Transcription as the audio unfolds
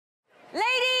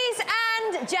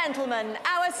gentlemen,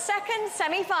 our second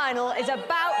semi-final is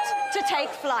about to take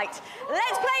flight.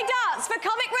 Let's play darts for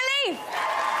comic relief.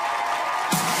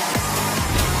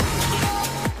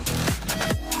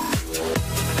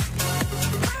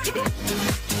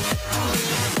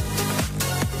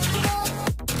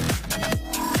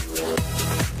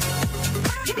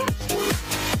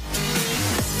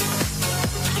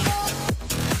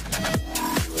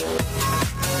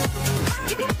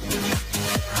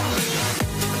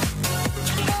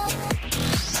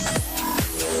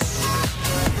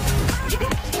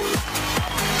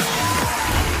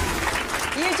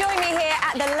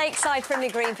 Lakeside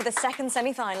Frimley Green for the second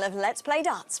semi-final of Let's Play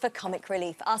Darts for Comic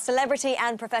Relief. Our celebrity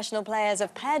and professional players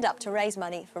have paired up to raise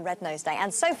money for Red Nose Day.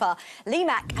 And so far, Lee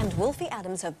Mack and Wolfie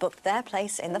Adams have booked their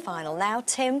place in the final. Now,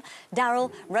 Tim,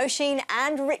 Daryl, Roisin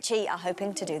and Richie are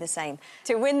hoping to do the same.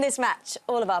 To win this match,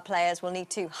 all of our players will need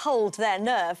to hold their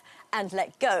nerve and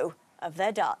let go of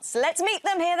their darts. Let's meet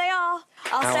them. Here they are,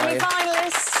 our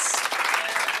semi-finalists.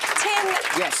 Tim,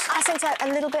 yes. I sense a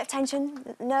little bit of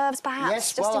tension, nerves perhaps.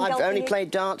 Yes, well, I've only played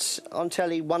darts on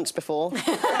telly once before,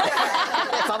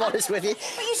 if I'm honest with you.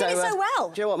 But you did it so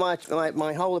well. Do you know what,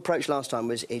 my whole approach last time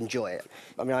was enjoy it.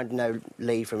 I mean, I know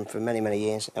Lee for many, many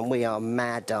years, and we are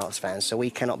mad darts fans, so we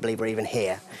cannot believe we're even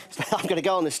here. So I'm going to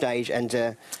go on the stage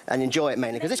and enjoy it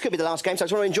mainly, because this could be the last game, so I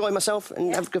just want to enjoy myself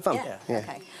and have good fun. Yeah.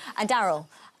 OK. And Daryl,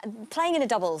 playing in a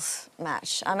doubles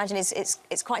match, I imagine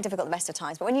it's quite difficult at the best of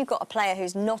times, but when you've got a player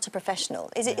who's not a professional,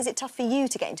 is it tough for you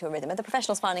to get into a rhythm? Are the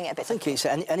professionals finding it a bit difficult? I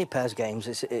think it's any pairs games,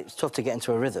 it's tough to get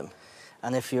into a rhythm.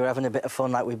 And if you're having a bit of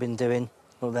fun like we've been doing,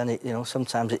 well, then, you know,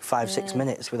 sometimes it's 5-6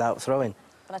 minutes without throwing.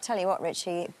 But I tell you what,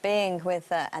 Richie, being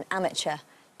with an amateur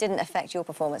didn't affect your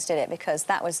performance, did it? Because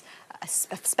that was a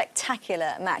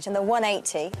spectacular match, and the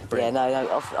 180... Brilliant. Yeah,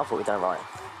 no, I thought we'd done right.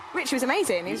 Richie was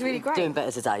amazing, he was really great. Doing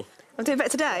better today. I'm doing better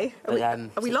today?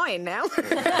 Are we lying now?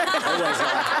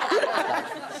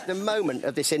 The moment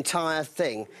of this entire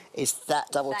thing is that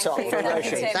double top.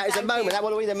 That is a moment, that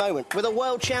will be the moment. With a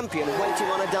world champion waiting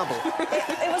on a double.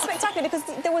 It was spectacular because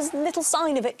there was little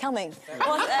sign of it coming.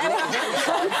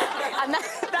 And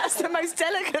that's the most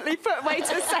delicately put way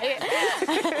to say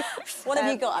it. What have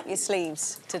you got up your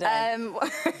sleeves today?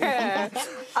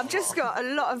 I've just got a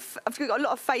lot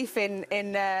of faith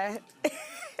in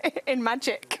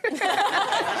magic.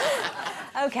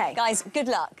 OK, guys, good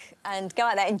luck, and go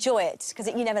out there, enjoy it, because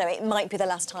you never know, it might be the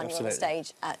last time you're on the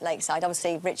stage at Lakeside.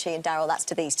 Obviously, Richie and Daryl, that's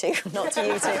to these two, not to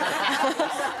you two.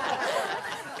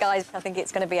 Guys, I think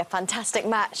it's going to be a fantastic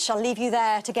match. I'll leave you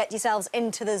there to get yourselves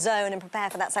into the zone and prepare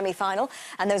for that semi-final,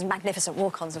 and those magnificent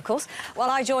walk-ons, of course,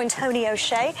 while I join Tony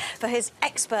O'Shea for his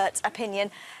expert opinion.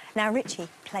 Now, Richie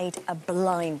played a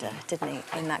blinder, didn't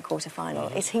he, in that quarter-final?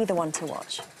 Is he the one to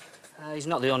watch? He's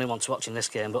not the only one to watch in this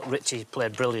game, but Richie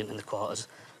played brilliant in the quarters.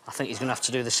 I think he's going to have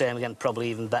to do the same again, probably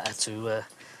even better, to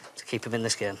keep him in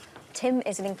this game. Tim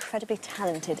is an incredibly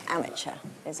talented amateur,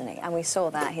 isn't he? And we saw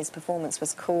that. His performance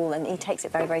was cool, and he takes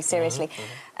it very, very seriously.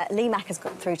 Lee Mack has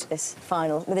got through to this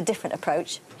final with a different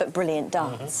approach, but brilliant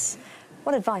darts.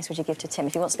 What advice would you give to Tim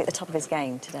if he wants to be at the top of his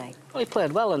game today? Well, he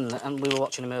played well, and we were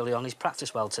watching him early on. He's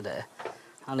practised well today,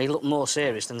 and he looked more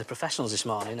serious than the professionals this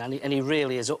morning, and he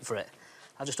really is up for it.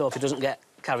 I just hope he doesn't get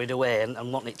carried away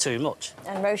and want it too much.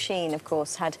 And Roisin, of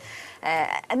course, had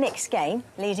a mixed game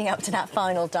leading up to that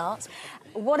final darts.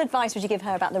 What advice would you give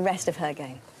her about the rest of her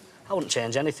game? I wouldn't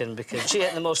change anything, because she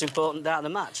hit the most important dart of the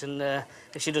match, and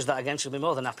if she does that again, she'll be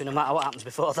more than happy no matter what happens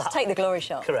before that. Take the glory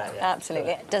shot. Correct, yeah.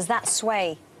 Absolutely. Correct. Does that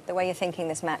sway the way you're thinking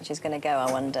this match is going to go,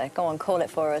 I wonder? Go on, call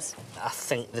it for us. I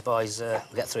think the boys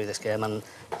get through this game and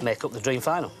make up the dream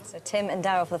final. So Tim and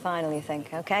Daryl for the final, you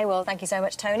think? OK, well, thank you so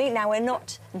much, Tony. Now, we're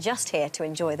not just here to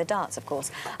enjoy the darts, of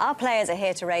course. Our players are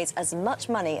here to raise as much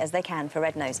money as they can for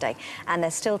Red Nose Day, and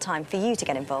there's still time for you to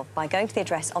get involved by going to the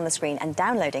address on the screen and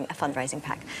downloading a fundraising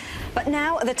pack. But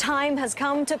now the time has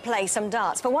come to play some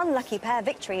darts. For one lucky pair,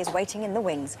 victory is waiting in the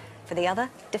wings. For the other,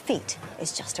 defeat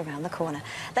is just around the corner.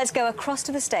 Let's go across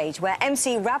to the stage where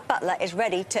MC Rab Butler is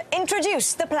ready to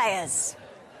introduce the players.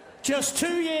 Just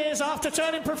 2 years after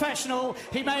turning professional,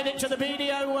 he made it to the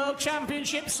BDO World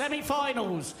Championship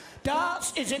semi-finals.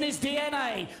 Darts is in his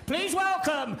DNA. Please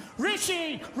welcome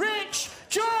Richie Rich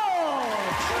George!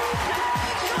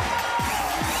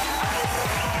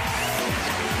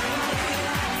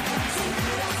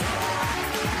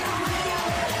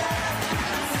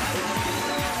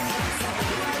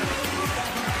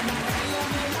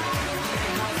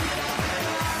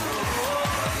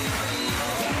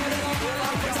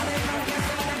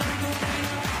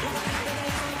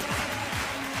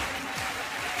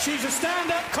 She's a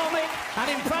stand-up comic and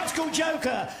Impractical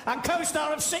Joker and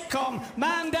co-star of sitcom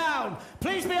Man Down.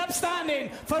 Please be upstanding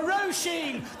for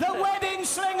Roisin, the wedding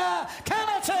slinger,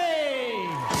 Cannity.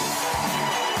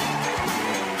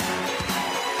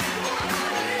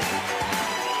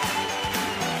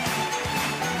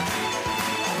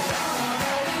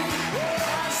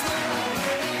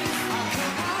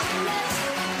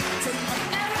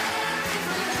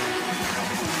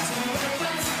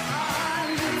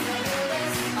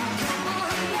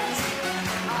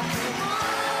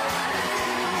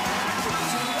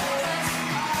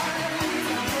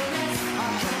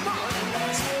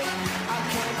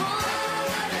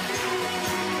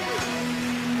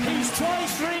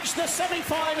 Twice reached the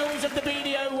semi-finals of the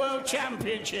BDO World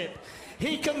Championship.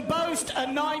 He can boast a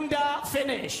 9-dart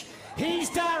finish. He's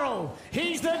Daryl.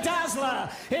 He's the Dazzler.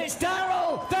 It's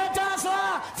Daryl, the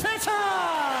Dazzler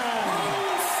Fitton!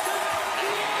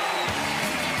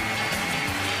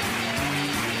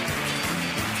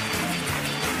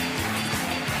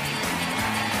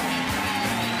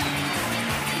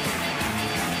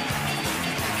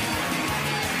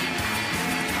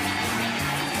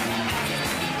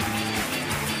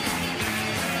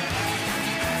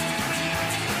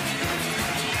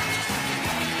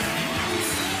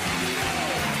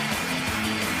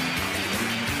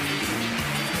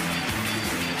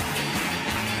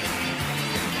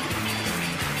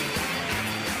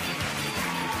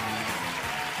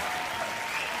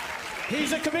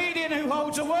 He's a comedian who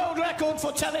holds a world record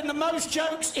for telling the most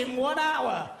jokes in 1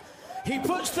 hour. He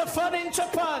puts the fun into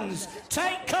puns.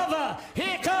 Take cover.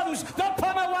 Here comes the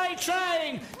Punaway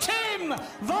train, Tim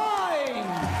Vine.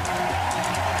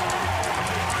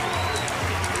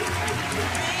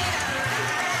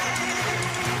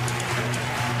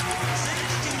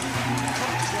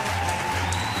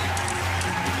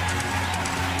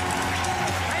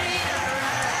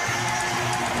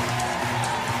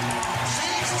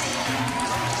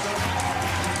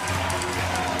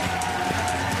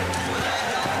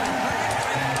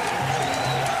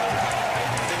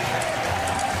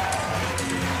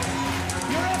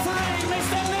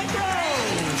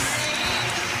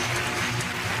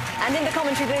 And in the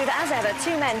commentary booth, as ever,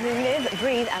 two men who live,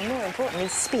 breathe and, more importantly,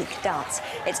 speak darts.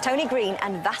 It's Tony Green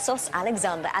and Vassos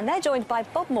Alexander, and they're joined by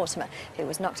Bob Mortimer, who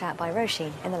was knocked out by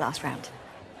Roisin in the last round.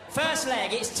 First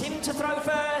leg, it's Tim to throw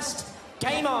first.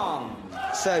 Game on.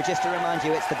 So, just to remind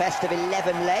you, it's the best of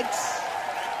 11 legs.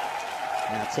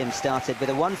 Now, Tim started with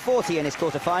a 140 in his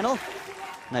quarter-final.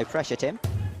 No pressure, Tim.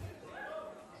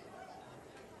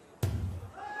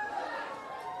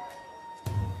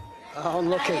 Oh,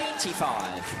 unlucky.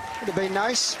 85. Would have been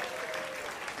nice.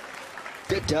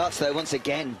 Good darts, though, once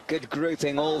again. Good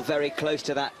grouping, all very close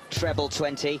to that treble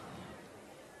 20.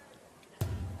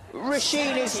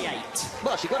 Roisin is... 78.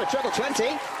 Well, she got a treble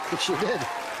 20. She did.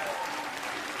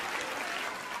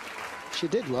 She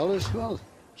did well as well.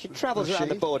 She travels around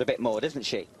the board a bit more, doesn't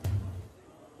she?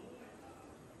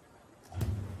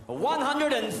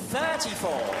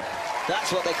 134.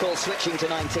 That's what they call switching to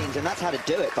 19s, and that's how to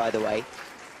do it, by the way.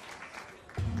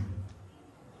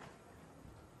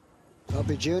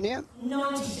 Bobby Jr.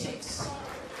 96.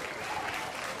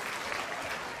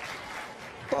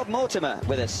 Bob Mortimer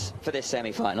with us for this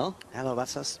semi-final. Hello,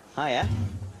 Vassos. Hiya.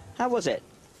 How was it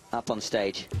up on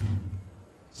stage?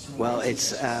 Well,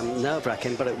 it's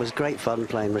nerve-wracking, but it was great fun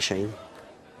playing Roisin.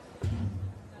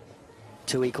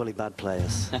 Two equally bad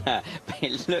players.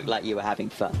 It looked like you were having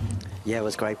fun. Yeah, it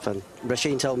was great fun.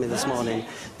 Roisin told me this morning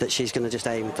that she's going to just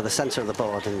aim for the centre of the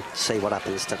board and see what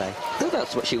happens today. I thought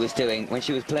that's what she was doing when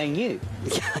she was playing you.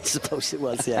 Yeah, I suppose it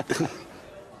was, yeah.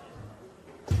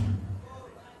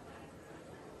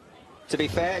 To be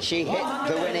fair, she hit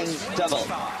the winning double.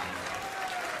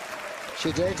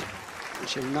 She did.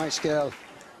 She's a nice girl.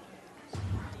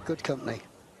 Good company.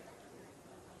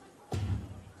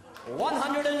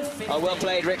 150. Oh, well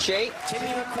played, Richie. Tim,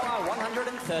 you require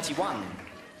 131.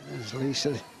 There's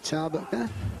Lisa Tarbuck there,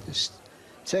 just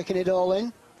taking it all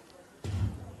in.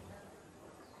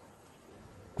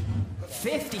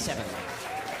 57.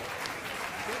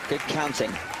 Good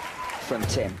counting from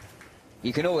Tim.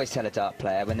 You can always tell a dart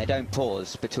player when they don't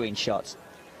pause between shots.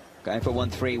 Going for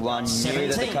 1-3-1, knew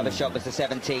that the cover shot was the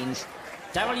 17s.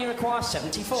 Daryl, you require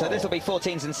 74. So this will be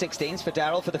 14s and 16s for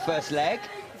Daryl for the first leg.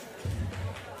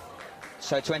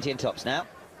 So 20 in tops now.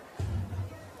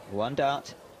 One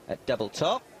dart at double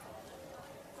top.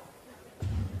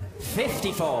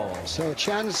 54. So a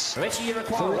chance. Richie, you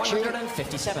require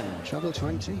 157. Treble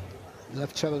 20.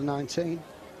 Left treble 19.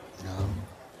 No.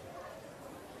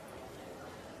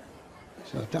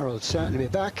 So Daryl will certainly be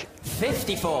back.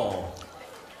 54.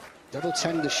 Double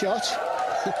 10 the shot.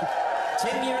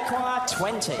 Tim, you require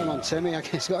 20. Come on, Timmy,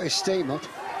 he's got his steam up.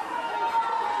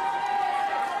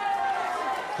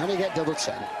 Can he get double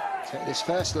 10? Take this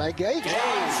first leg. Game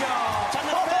shot! And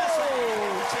the first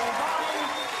leg to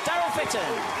Daryl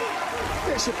Fitton.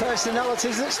 It's the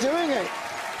personalities that's doing it.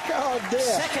 God dear.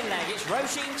 Second leg, it's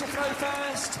Roisin to throw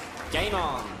first. Game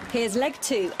on. Here's leg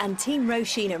 2, and Team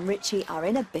Roisin and Richie are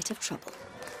in a bit of trouble.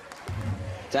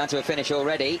 Down to a finish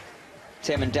already,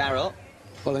 Tim and Daryl.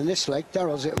 Well, in this leg,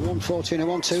 Daryl's at 114 and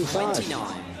 125.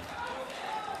 29.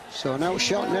 So an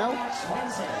outshot now.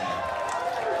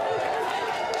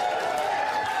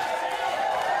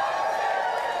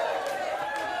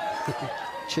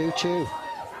 Choo-choo.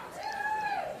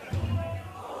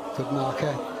 Good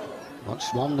marker.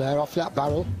 Wants one there off that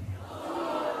barrel.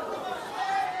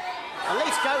 At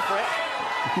least go for it.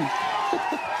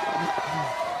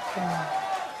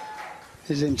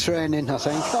 He's in training, I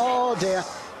think. Oh, dear.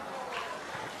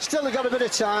 Still got a bit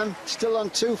of time. Still on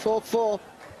 244.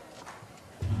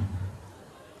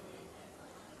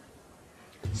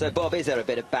 So, Bob, is there a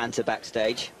bit of banter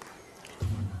backstage?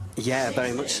 Yeah,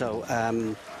 very much so.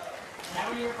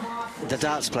 The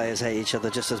darts players hate each other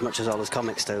just as much as all us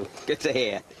comics do. Good to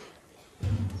hear.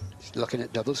 He's looking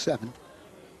at double 7.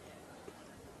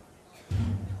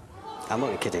 I'm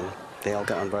only kidding. They all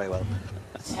get on very well.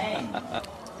 10.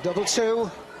 Double 2.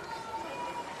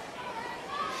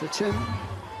 For Tim.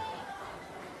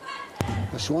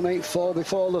 That's 184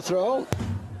 before the throw.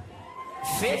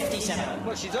 57.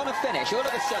 Well, she's on a finish. All of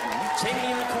a sudden, Tim,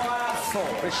 you require 4.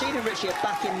 Roisin and Richie are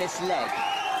back in this leg.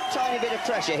 Tiny bit of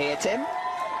pressure here, Tim.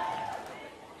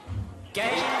 Game.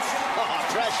 Oh,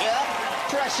 pressure.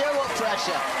 Pressure, what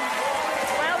pressure?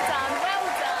 Well done, well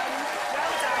done.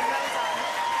 Well done, well done.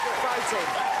 Good fighting.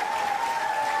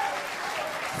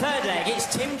 Third leg, it's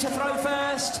Tim to throw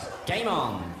first. Game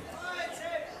on.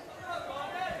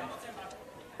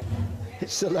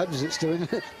 It's the lads that's doing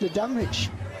the damage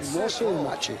in most of the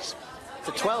matches. It's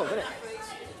a 12, isn't it?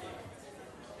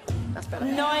 That's better.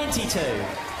 92.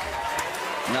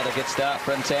 Another good start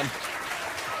from Tim.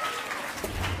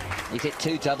 He's hit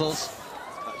 2 doubles.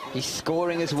 He's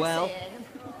scoring as well.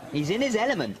 He's in his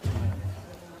element.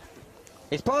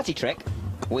 His party trick,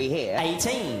 we hear,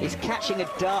 18. is catching a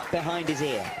dart behind his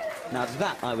ear. Now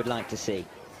that I would like to see.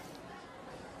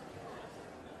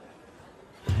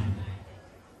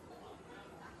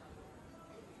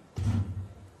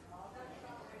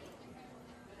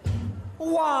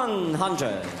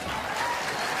 $100.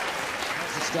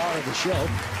 That's the start of the show.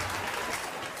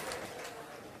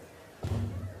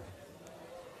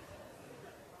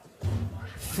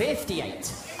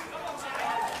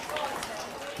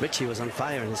 $58. Richie was on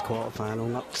fire in his quarter-final,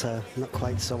 not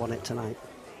quite so on it tonight.